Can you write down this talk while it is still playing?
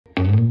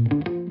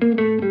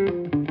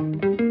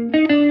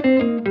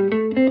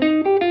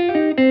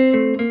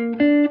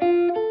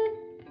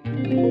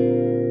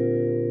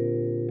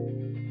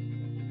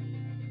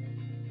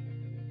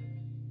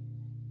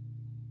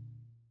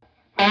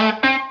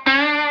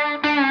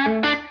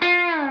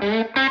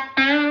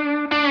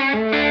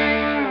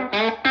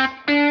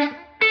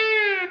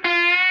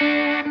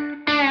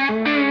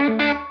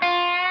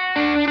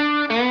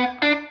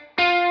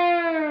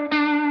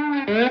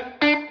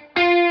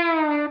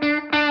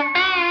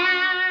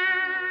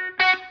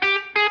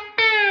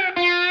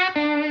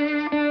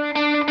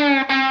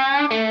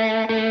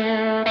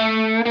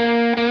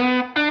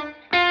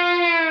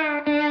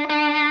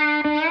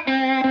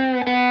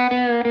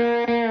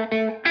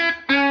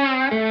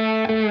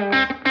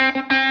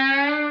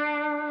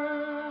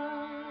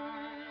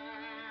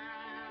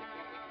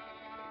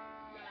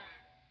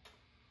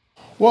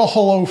Well,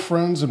 hello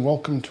friends, and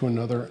welcome to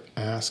another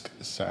Ask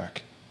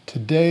Zach.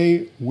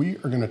 Today we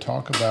are going to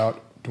talk about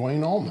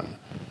Duane Allman,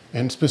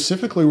 and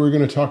specifically we're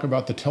going to talk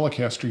about the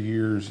Telecaster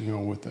years,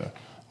 with the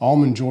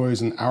Allman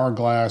Joys and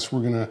Hourglass.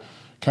 We're going to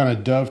kind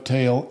of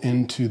dovetail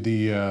into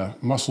the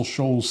Muscle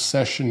Shoals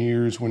session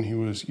years when he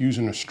was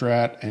using a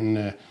Strat,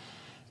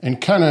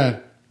 and kind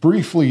of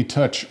briefly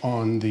touch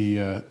on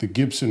the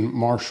Gibson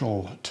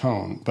Marshall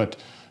tone. But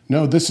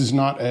no, this is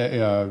not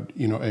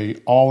a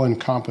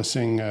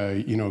all-encompassing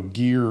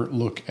gear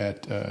look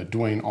at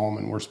Duane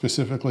Allman. We're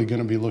specifically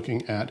going to be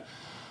looking at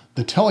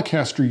the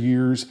Telecaster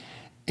years,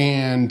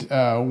 and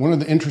one of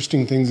the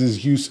interesting things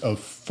is use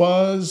of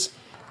fuzz,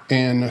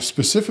 and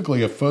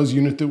specifically a fuzz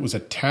unit that was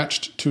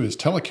attached to his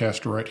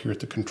Telecaster right here at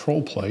the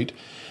control plate,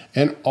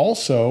 and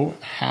also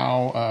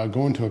how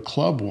going to a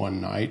club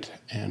one night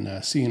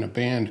and seeing a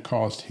band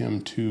caused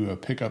him to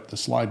pick up the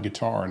slide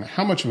guitar, and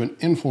how much of an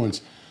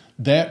influence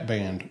that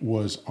band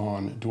was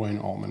on Duane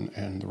Allman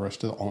and the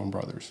rest of the Allman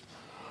Brothers.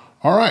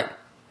 All right.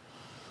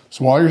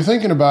 So while you're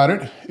thinking about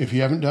it, if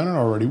you haven't done it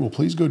already, well,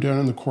 please go down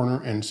in the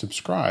corner and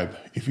subscribe.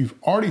 If you've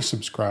already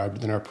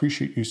subscribed, then I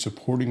appreciate you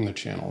supporting the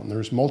channel. And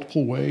there's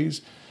multiple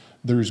ways.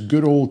 There's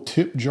good old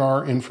tip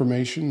jar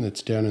information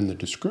that's down in the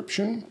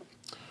description.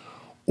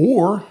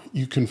 Or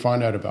you can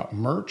find out about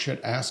merch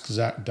at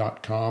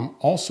AskZach.com.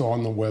 Also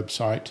on the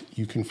website,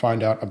 you can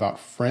find out about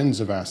Friends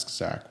of Ask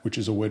Zach, which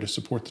is a way to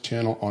support the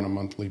channel on a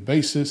monthly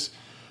basis.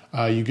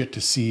 You get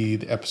to see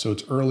the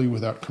episodes early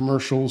without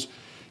commercials.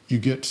 You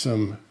get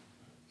some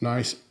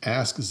nice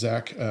Ask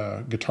Zach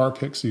guitar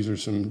picks. These are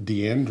some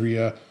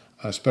DeAndrea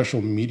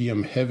special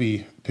medium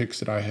heavy picks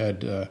that I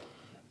had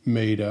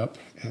made up.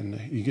 And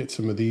you get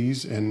some of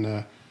these,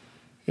 and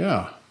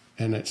yeah.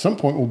 And at some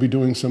point, we'll be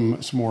doing some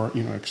more,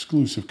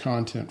 exclusive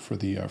content for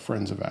the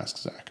Friends of Ask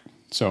Zach.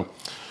 So,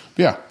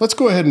 yeah, let's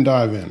go ahead and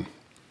dive in.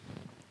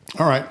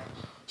 All right.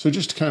 So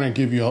just to kind of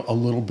give you a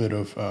little bit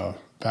of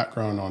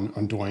background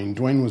on Duane.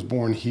 Duane was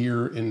born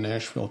here in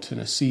Nashville,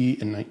 Tennessee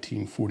in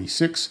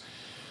 1946.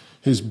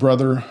 His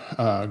brother,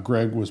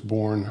 Greg, was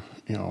born,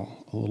 a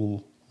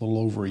little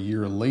over a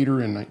year later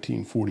in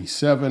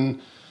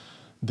 1947.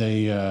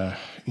 They,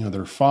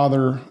 their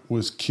father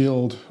was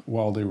killed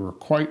while they were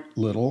quite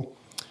little.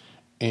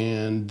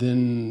 And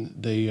then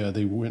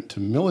they went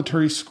to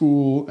military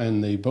school,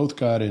 and they both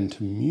got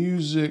into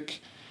music,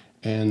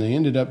 and they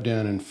ended up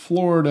down in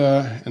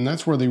Florida, and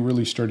that's where they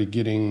really started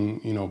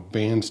getting,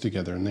 bands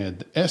together. And they had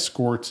the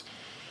Escorts,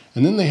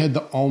 and then they had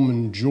the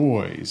Allman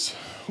Joys,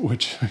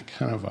 which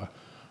kind of a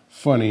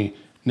funny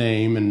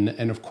name.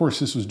 And of course,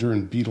 this was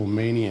during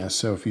Beatlemania,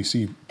 so if you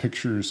see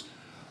pictures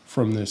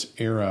from this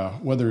era,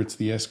 whether it's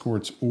the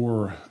Escorts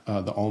or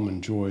the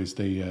Allman Joys,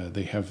 they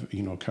have,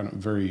 kind of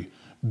very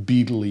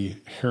Beatley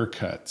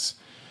haircuts.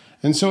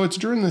 And so it's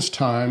during this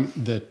time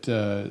that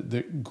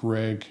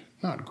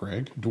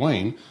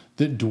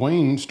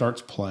Duane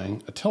starts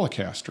playing a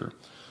Telecaster.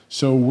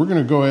 So we're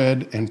going to go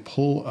ahead and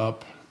pull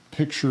up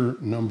picture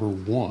number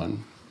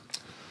 1.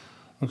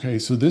 Okay,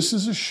 so this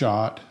is a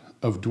shot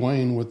of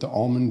Duane with the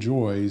Allman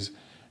Joys,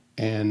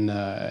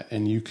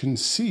 and you can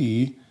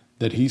see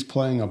that he's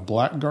playing a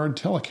Blackguard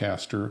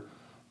Telecaster,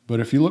 but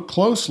if you look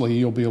closely,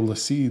 you'll be able to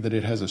see that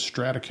it has a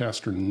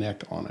Stratocaster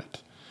neck on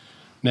it.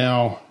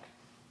 Now,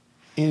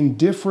 in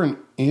different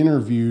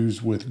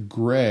interviews with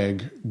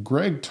Greg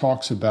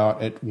talks about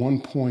at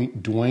one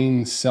point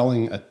Duane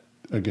selling a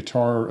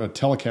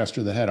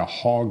Telecaster that had a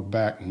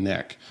hogback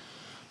neck.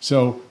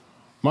 So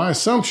my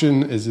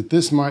assumption is that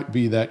this might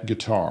be that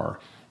guitar,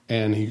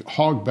 and he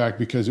hogback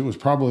because it was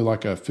probably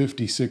like a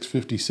 56,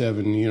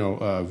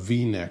 57,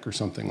 V-neck or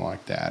something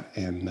like that,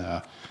 and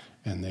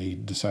they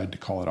decided to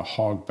call it a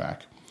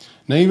hogback.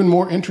 Now, even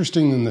more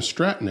interesting than the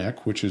Strat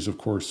neck, which is of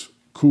course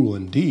cool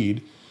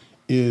indeed,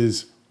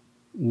 is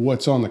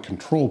what's on the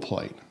control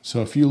plate.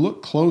 So if you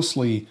look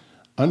closely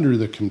under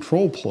the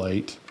control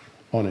plate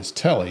on his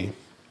Tele,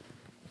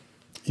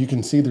 you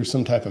can see there's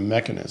some type of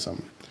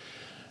mechanism.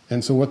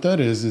 And so what that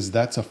is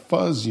that's a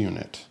fuzz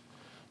unit.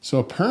 So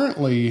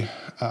apparently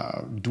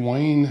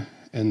Duane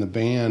and the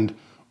band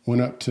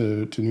went up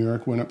to New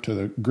York, went up to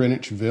the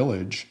Greenwich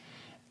Village,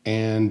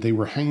 and they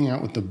were hanging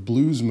out with the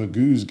Blues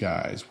Magoos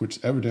guys,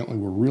 which evidently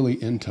were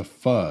really into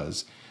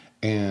fuzz.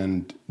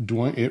 And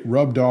it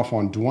rubbed off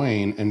on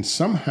Duane, and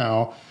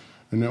somehow,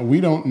 we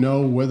don't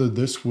know whether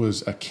this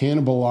was a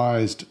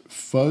cannibalized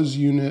fuzz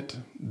unit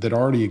that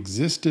already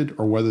existed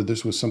or whether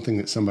this was something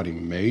that somebody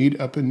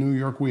made up in New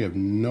York. We have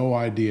no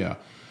idea.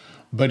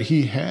 But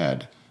he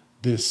had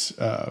this,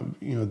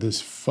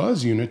 this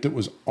fuzz unit that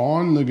was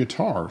on the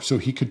guitar, so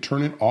he could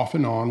turn it off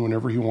and on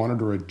whenever he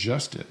wanted or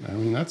adjust it. I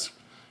mean, that's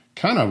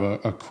kind of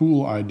a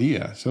cool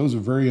idea. So it was a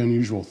very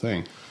unusual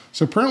thing.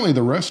 So apparently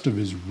the rest of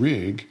his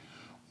rig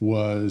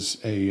was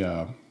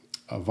a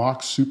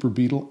Vox Super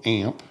Beetle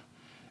amp,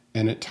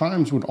 and at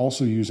times would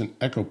also use an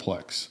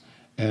Echoplex.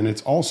 And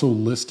it's also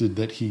listed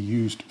that he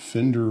used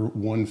Fender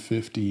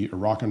 150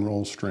 rock and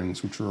roll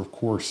strings, which are of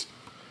course,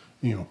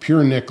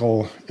 pure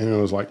nickel, and it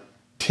was like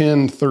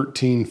 10,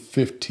 13,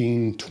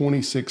 15,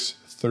 26,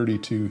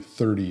 32,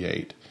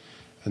 38.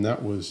 and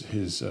that was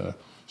his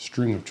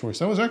string of choice.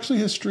 That was actually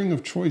his string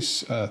of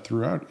choice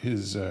throughout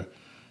his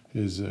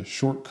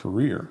short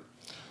career.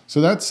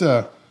 So that's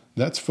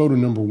photo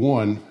number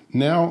 1.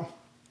 Now,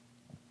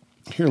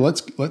 here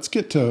let's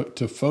get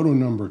to photo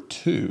number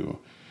 2.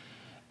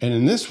 And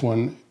in this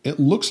one, it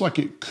looks like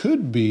it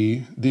could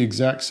be the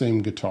exact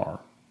same guitar,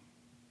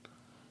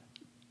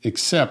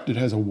 except it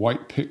has a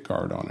white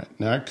pickguard on it.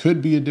 Now, it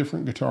could be a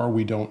different guitar,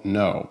 we don't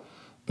know,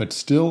 but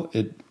still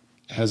it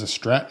has a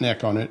Strat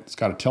neck on it. It's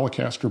got a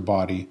Telecaster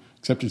body,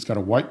 except it's got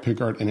a white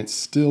pickguard, and it's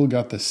still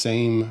got the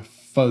same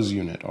fuzz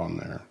unit on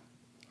there.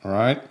 All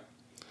right?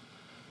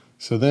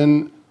 So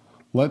then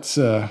let's,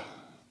 and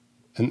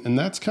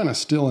that's kind of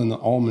still in the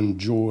Allman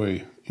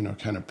Joy,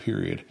 kind of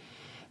period.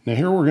 Now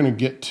here we're going to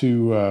get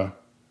to,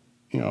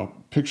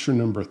 picture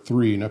number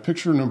 3. Now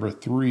picture number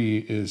 3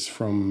 is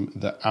from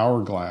the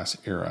Hourglass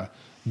era.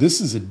 This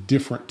is a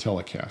different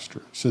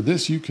Telecaster. So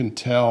this you can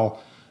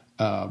tell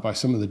by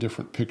some of the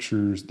different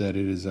pictures that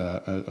it is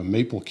a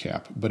maple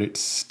cap, but it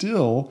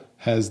still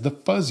has the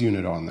fuzz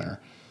unit on there.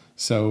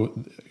 So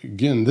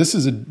again, this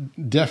is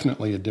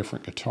definitely a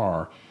different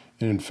guitar.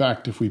 And in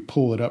fact, if we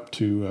pull it up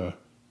to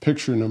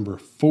picture number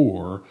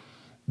 4,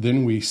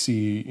 then we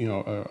see,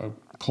 a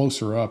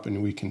closer up,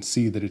 and we can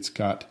see that it's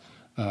got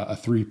a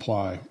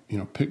 3-ply,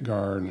 pick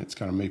guard, and it's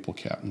got a maple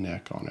cap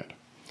neck on it.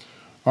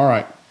 All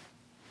right.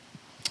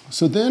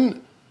 So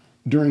then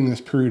during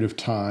this period of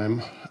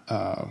time,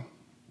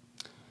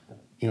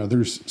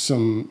 there's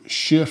some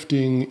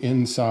shifting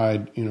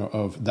inside,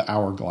 of the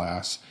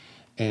Hourglass,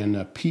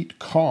 and Pete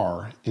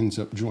Carr ends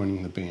up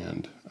joining the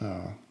band.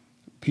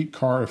 Pete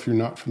Carr, if you're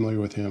not familiar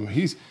with him,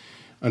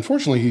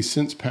 unfortunately he's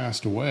since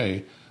passed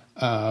away.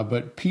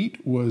 But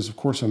Pete was, of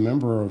course, a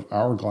member of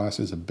Hourglass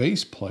as a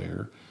bass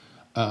player,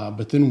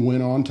 but then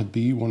went on to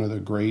be one of the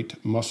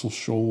great Muscle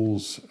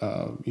Shoals,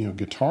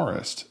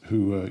 guitarists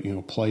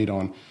who, played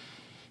on,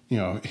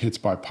 hits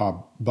by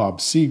Bob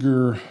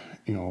Seger,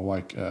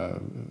 like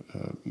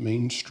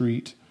Main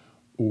Street,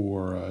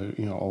 or,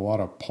 a lot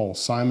of Paul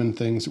Simon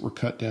things that were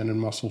cut down in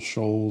Muscle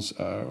Shoals.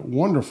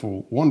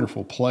 Wonderful,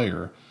 wonderful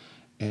player.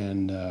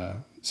 And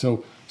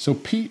so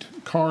Pete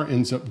Carr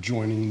ends up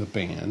joining the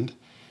band.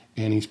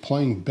 And he's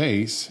playing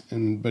bass,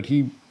 but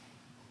he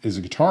is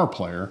a guitar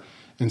player,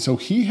 and so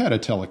he had a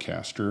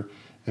Telecaster.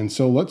 And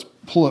so let's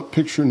pull up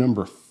picture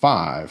number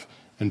 5,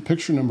 and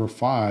picture number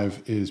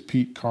 5 is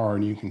Pete Carr,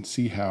 and you can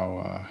see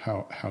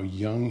how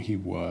young he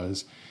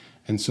was.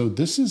 And so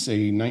this is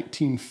a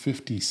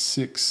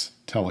 1956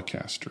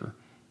 Telecaster,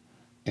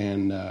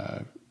 and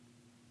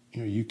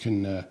you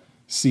can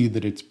see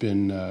that it's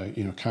been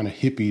kind of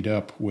hippied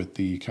up with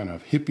the kind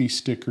of hippie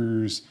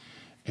stickers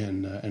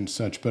and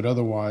such, but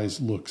otherwise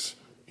looks,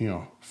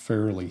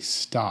 fairly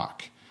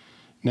stock.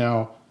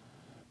 Now,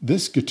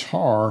 this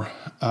guitar,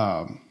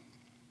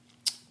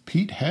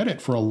 Pete had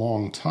it for a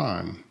long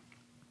time.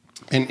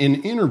 And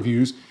in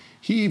interviews,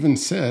 he even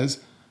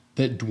says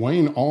that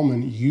Duane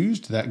Allman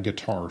used that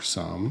guitar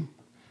some.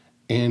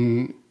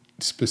 And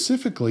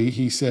specifically,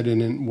 he said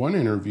in one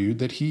interview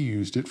that he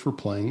used it for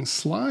playing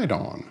slide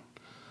on.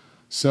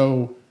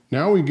 So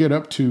now we get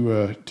up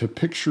to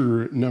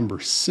picture number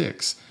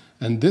 6.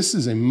 And this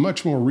is a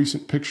much more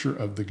recent picture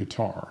of the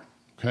guitar,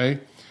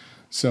 okay?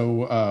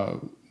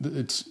 So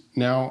it's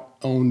now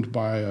owned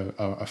by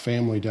a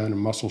family down in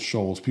Muscle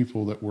Shoals,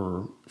 people that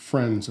were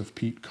friends of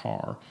Pete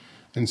Carr.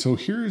 And so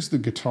here's the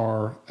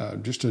guitar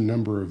just a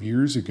number of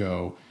years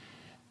ago,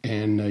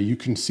 and you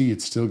can see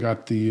it's still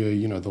got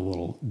the, the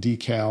little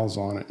decals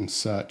on it and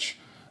such.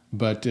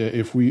 But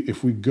if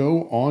we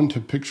go on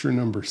to picture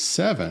number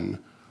 7,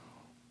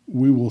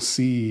 we will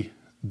see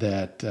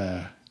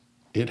that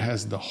it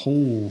has the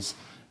holes,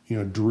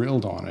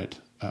 drilled on it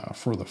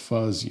for the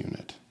fuzz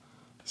unit.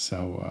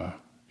 So,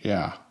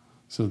 yeah.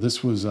 So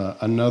this was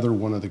another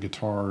one of the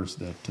guitars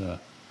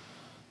that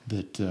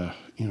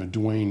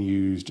Duane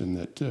used, and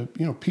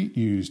that Pete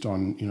used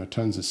on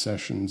tons of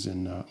sessions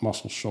in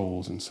Muscle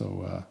Shoals. And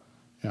so,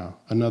 yeah,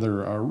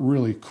 another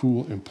really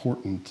cool,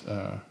 important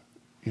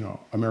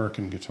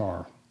American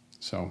guitar.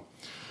 So,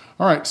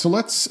 all right. So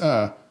let's.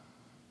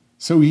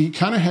 So he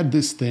kind of had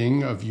this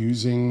thing of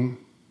using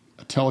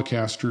a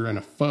Telecaster and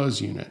a fuzz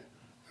unit.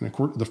 And of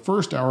course, the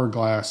first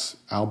Hourglass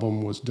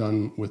album was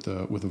done with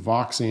a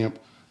Vox amp.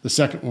 The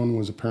second one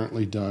was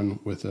apparently done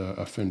with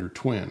a Fender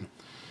Twin.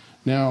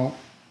 Now,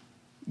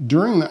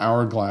 during the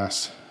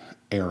Hourglass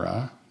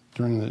era,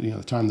 during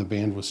the time the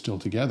band was still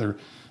together,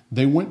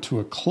 they went to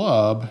a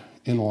club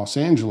in Los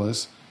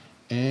Angeles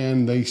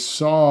and they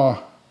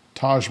saw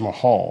Taj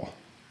Mahal.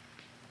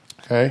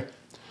 Okay,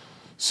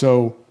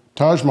 so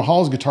Taj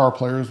Mahal's guitar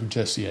player was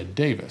Jesse Ed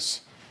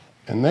Davis,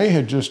 and they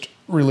had just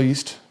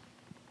released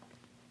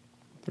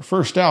their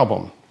first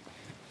album.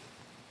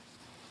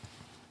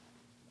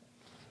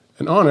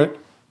 And on it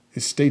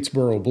is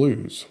Statesboro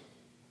Blues.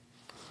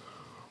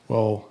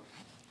 Well,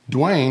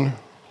 Duane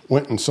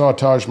went and saw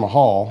Taj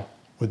Mahal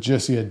with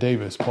Jesse Ed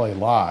Davis play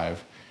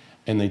live,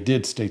 and they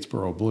did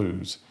Statesboro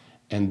Blues.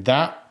 And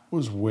that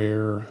was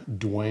where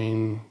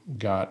Duane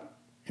got,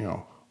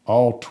 a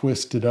all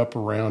twisted up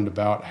around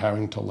about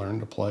having to learn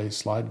to play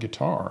slide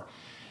guitar.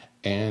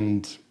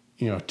 And,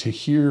 to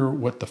hear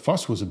what the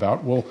fuss was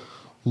about, well,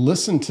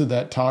 listen to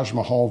that Taj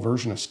Mahal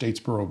version of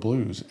Statesboro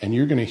Blues, and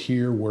you're going to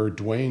hear where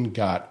Duane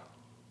got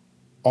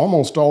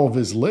almost all of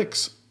his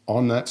licks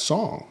on that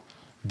song.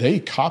 They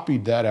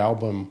copied that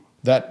album,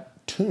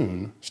 that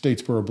tune,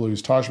 Statesboro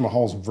Blues, Taj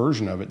Mahal's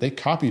version of it. They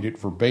copied it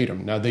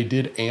verbatim. Now, they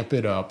did amp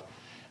it up,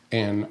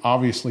 and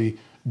obviously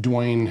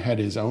Duane had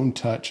his own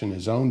touch and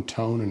his own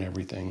tone and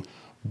everything,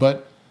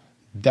 but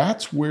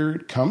that's where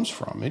it comes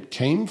from. It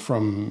came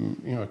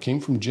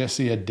from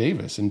Jesse Ed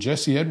Davis, and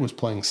Jesse Ed was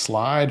playing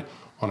slide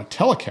on a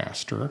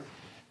Telecaster,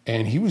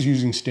 and he was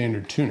using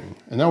standard tuning,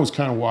 and that was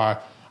kind of why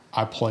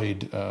I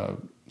played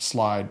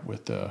slide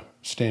with the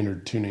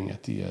standard tuning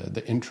at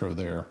the intro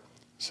there.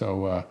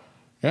 So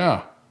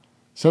yeah.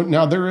 So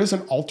now there is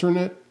an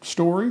alternate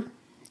story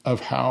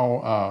of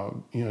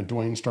how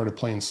Duane started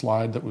playing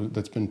slide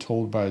that's been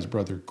told by his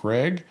brother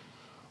Greg,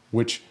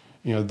 which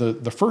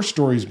the first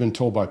story has been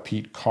told by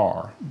Pete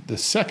Carr. The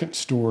second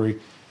story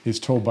is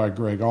told by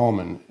Greg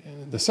Allman.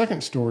 The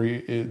second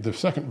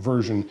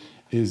version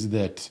is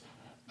that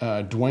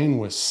Duane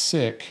was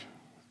sick,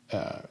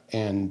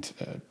 and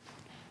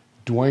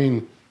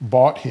Duane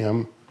bought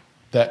him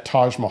that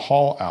Taj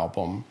Mahal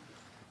album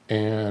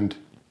and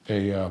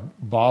a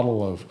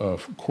bottle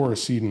of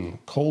Coricidin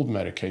cold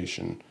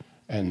medication,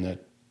 and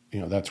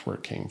that's where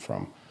it came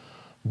from.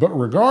 But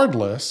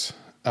regardless,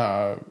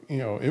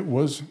 it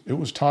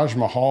was Taj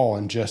Mahal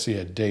and Jesse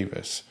Ed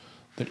Davis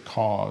that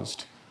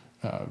caused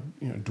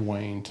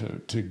Duane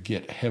to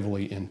get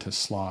heavily into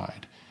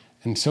slide,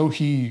 and so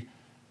he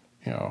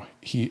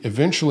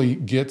eventually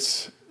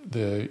gets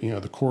the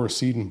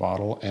Coricidin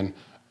bottle. And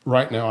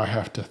right now I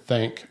have to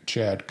thank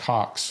Chad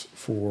Cox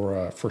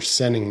for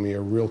sending me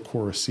a real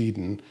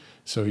Coricidin,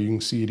 so you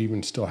can see it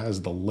even still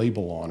has the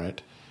label on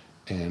it,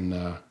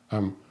 and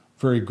I'm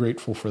very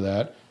grateful for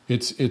that.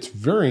 It's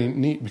very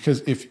neat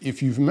because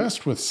if you've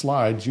messed with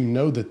slides, you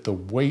know that the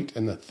weight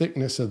and the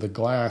thickness of the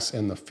glass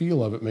and the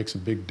feel of it makes a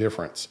big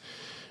difference.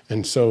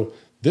 And so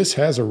this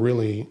has a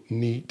really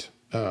neat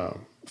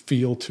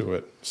feel to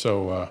it.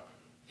 So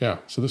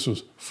so this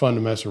was fun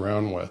to mess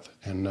around with.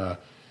 And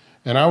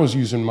I was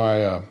using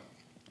my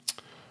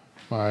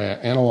my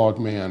Analog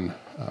Man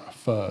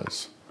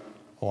fuzz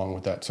along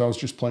with that. So I was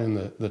just playing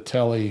the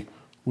Tele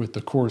with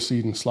the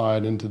Coricidin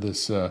slide into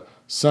this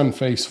Sun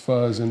Face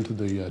fuzz into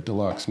the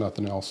Deluxe,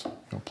 nothing else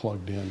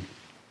plugged in.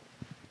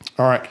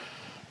 All right,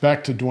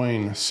 back to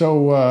Duane.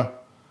 So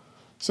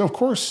of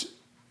course,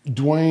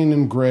 Duane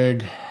and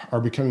Greg are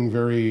becoming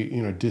very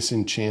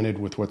disenchanted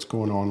with what's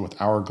going on with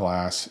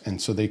Hourglass,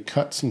 and so they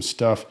cut some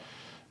stuff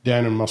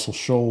down in Muscle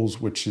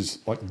Shoals, which is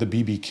like the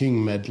B.B.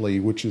 King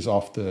medley, which is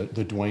off the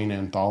Duane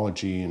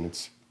anthology, and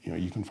it's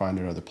you can find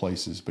it other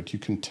places, but you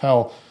can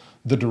tell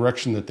the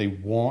direction that they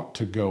want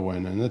to go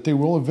in, and that they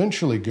will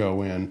eventually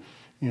go in,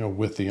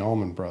 with the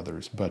Allman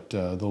Brothers. But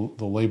the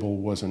label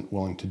wasn't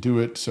willing to do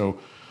it. So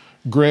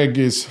Greg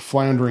is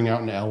floundering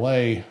out in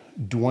L.A.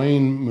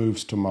 Duane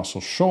moves to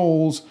Muscle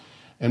Shoals,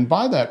 and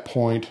by that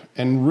point,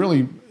 and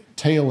really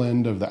tail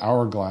end of the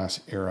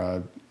Hourglass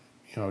era,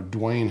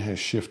 Duane has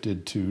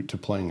shifted to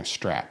playing a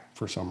Strat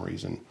for some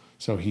reason.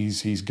 So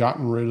he's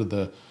gotten rid of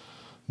the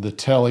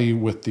Tele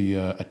with the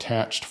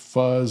attached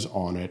fuzz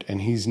on it,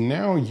 and he's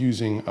now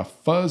using a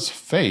Fuzz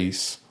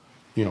Face,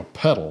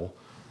 pedal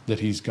that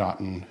he's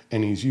gotten,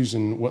 and he's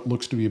using what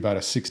looks to be about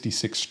a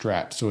 66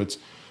 Strat. So it's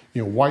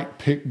white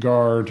pick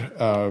guard,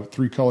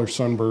 3-color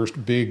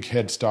sunburst, big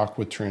headstock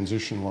with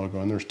transition logo,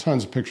 and there's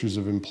tons of pictures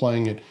of him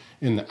playing it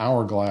in the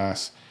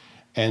Hourglass.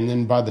 And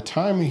then by the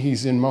time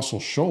he's in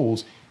Muscle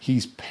Shoals,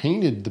 he's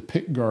painted the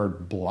pick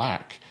guard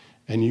black,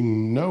 and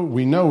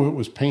we know it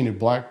was painted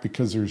black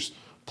because there's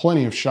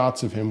plenty of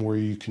shots of him where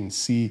you can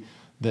see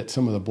that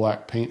some of the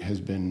black paint has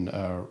been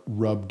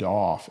rubbed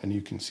off, and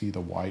you can see the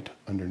white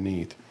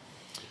underneath.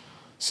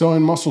 So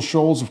in Muscle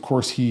Shoals, of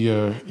course, he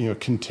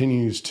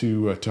continues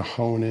to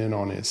hone in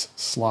on his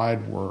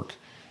slide work,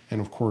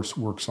 and of course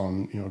works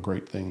on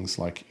great things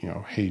like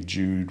Hey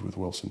Jude with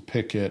Wilson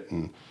Pickett,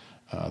 and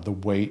The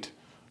Weight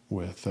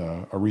with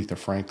Aretha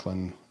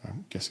Franklin.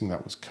 I'm guessing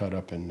that was cut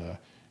up in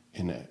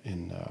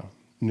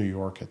New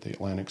York at the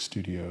Atlantic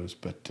Studios,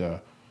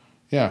 but.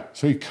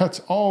 So he cuts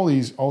all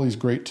these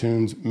great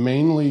tunes,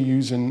 mainly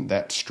using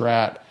that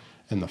Strat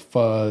and the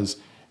fuzz,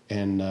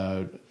 and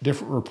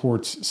different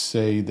reports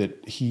say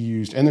that he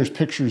used, and there's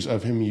pictures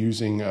of him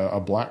using a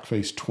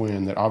blackface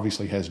twin that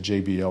obviously has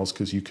JBLs,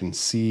 because you can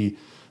see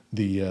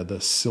the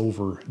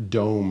silver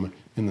dome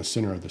in the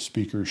center of the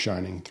speaker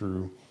shining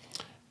through.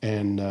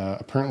 And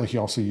apparently he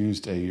also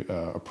used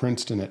a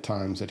Princeton at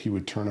times that he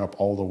would turn up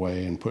all the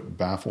way and put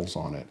baffles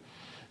on it.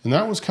 And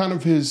that was kind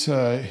of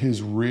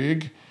his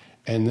rig.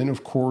 And then,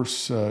 of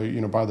course,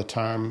 by the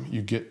time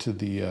you get to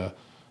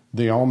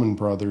the Allman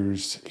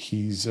Brothers,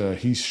 he's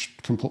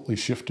completely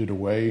shifted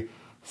away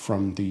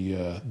from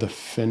the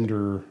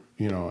Fender,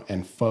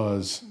 and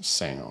fuzz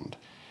sound.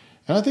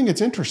 And I think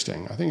it's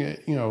interesting. I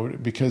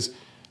think because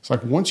it's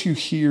like once you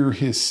hear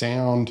his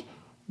sound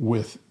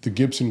with the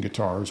Gibson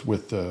guitars,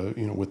 with the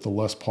with the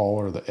Les Paul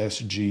or the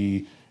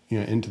SG,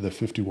 into the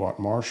 50-watt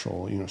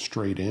Marshall,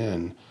 straight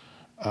in,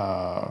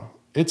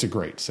 it's a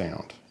great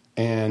sound.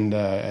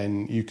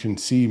 And you can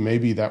see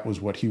maybe that was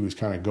what he was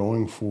kind of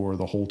going for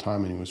the whole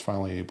time, and he was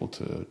finally able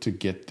to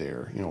get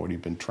there. What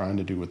he'd been trying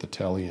to do with the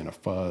Tele and a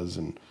fuzz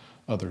and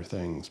other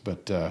things.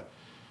 But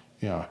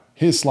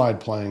his slide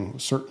playing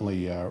was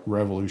certainly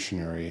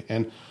revolutionary.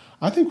 And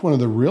I think one of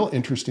the real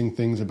interesting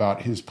things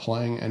about his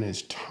playing and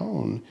his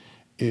tone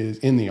is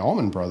in the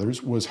Allman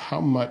Brothers was how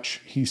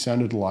much he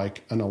sounded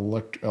like an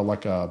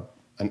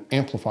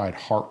amplified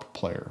harp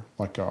player,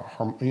 like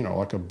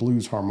a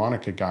blues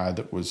harmonica guy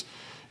that was,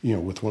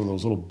 with one of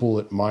those little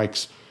bullet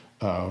mics,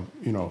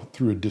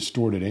 through a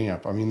distorted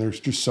amp. I mean, there's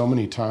just so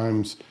many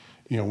times,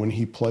 when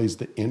he plays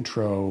the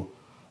intro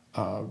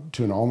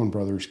to an Allman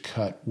Brothers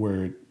cut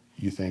where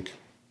you think,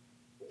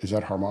 is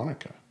that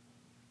harmonica?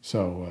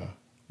 So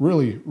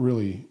really,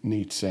 really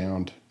neat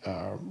sound.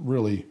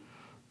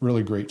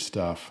 Really great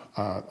stuff.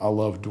 I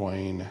love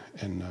Duane.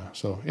 And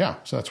so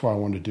that's why I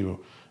wanted to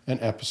do an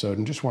episode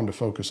and just wanted to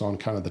focus on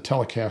kind of the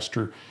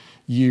Telecaster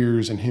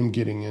years and him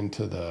getting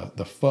into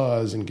the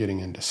fuzz and getting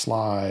into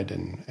slide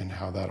and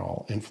how that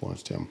all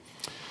influenced him.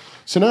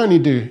 So now I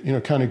need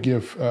to, kind of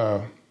give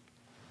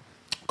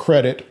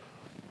credit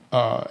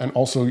and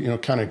also,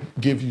 kind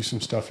of give you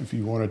some stuff if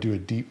you want to do a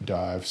deep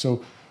dive.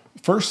 So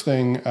first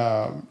thing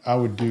I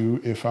would do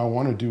if I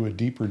want to do a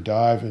deeper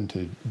dive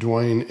into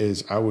Duane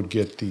is I would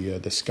get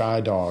the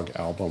Sky Dog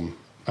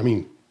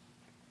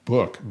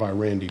book by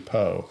Randy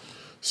Poe.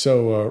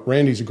 So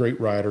Randy's a great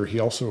writer. He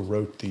also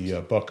wrote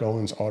the Buck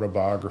Owens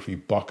autobiography,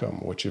 Buckham,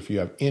 which if you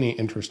have any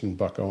interest in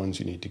Buck Owens,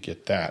 you need to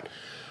get that.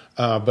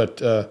 But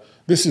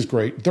this is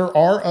great. There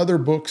are other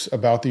books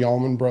about the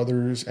Allman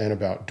Brothers and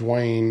about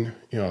Duane,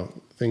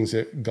 things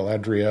that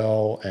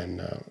Galadriel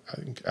and I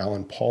think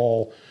Alan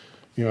Paul,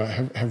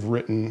 have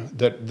written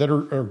that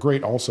are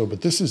great also. But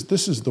this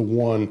is the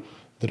one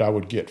that I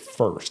would get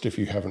first if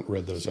you haven't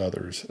read those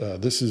others.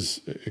 This is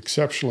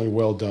exceptionally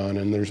well done,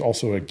 and there's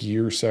also a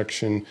gear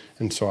section,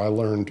 and so I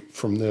learned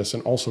from this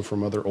and also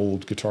from other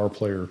old guitar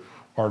player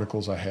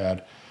articles I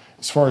had.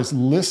 As far as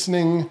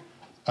listening,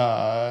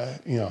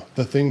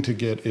 the thing to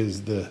get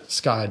is the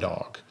Sky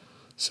Dog.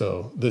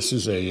 So this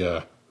is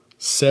a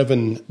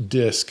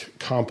 7-disc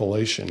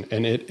compilation,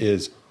 and it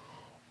is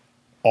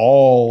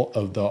all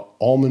of the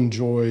Allman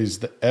Joys,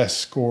 the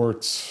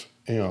Escorts,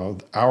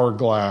 the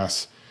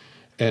Hourglass,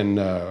 and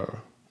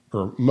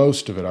or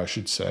most of it, I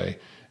should say.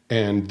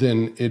 And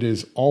then it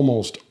is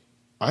almost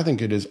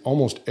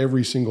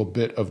every single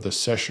bit of the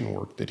session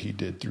work that he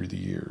did through the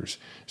years.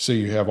 So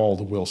you have all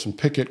the Wilson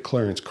Pickett,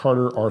 Clarence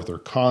Carter, Arthur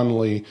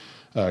Conley,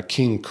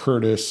 King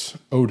Curtis,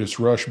 Otis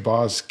Rush,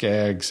 Boz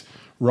Scaggs,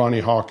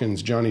 Ronnie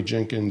Hawkins, Johnny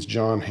Jenkins,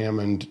 John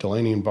Hammond,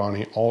 Delaney and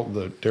Bonnie, all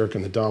the Derek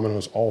and the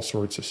Dominoes, all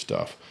sorts of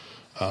stuff.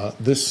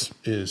 This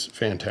is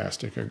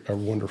fantastic, a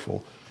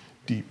wonderful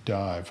deep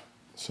dive.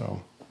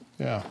 So,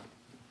 yeah.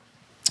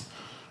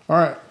 All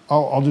right,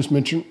 I'll just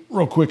mention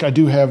real quick. I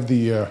do have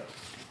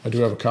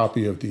a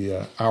copy of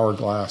the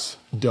Hourglass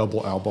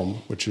double album,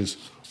 which is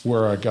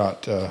where I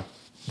got the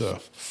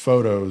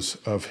photos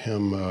of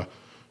him,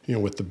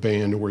 with the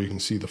band, where you can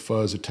see the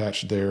fuzz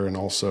attached there, and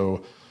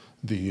also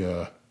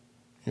the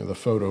the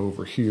photo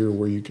over here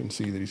where you can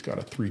see that he's got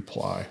a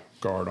 3-ply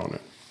guard on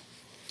it.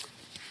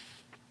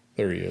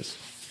 There he is.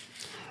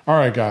 All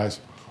right, guys.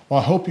 Well,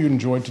 I hope you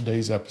enjoyed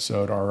today's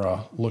episode,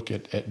 our look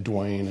at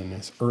Duane and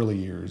his early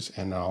years,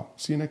 and I'll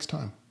see you next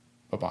time.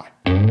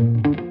 Bye-bye.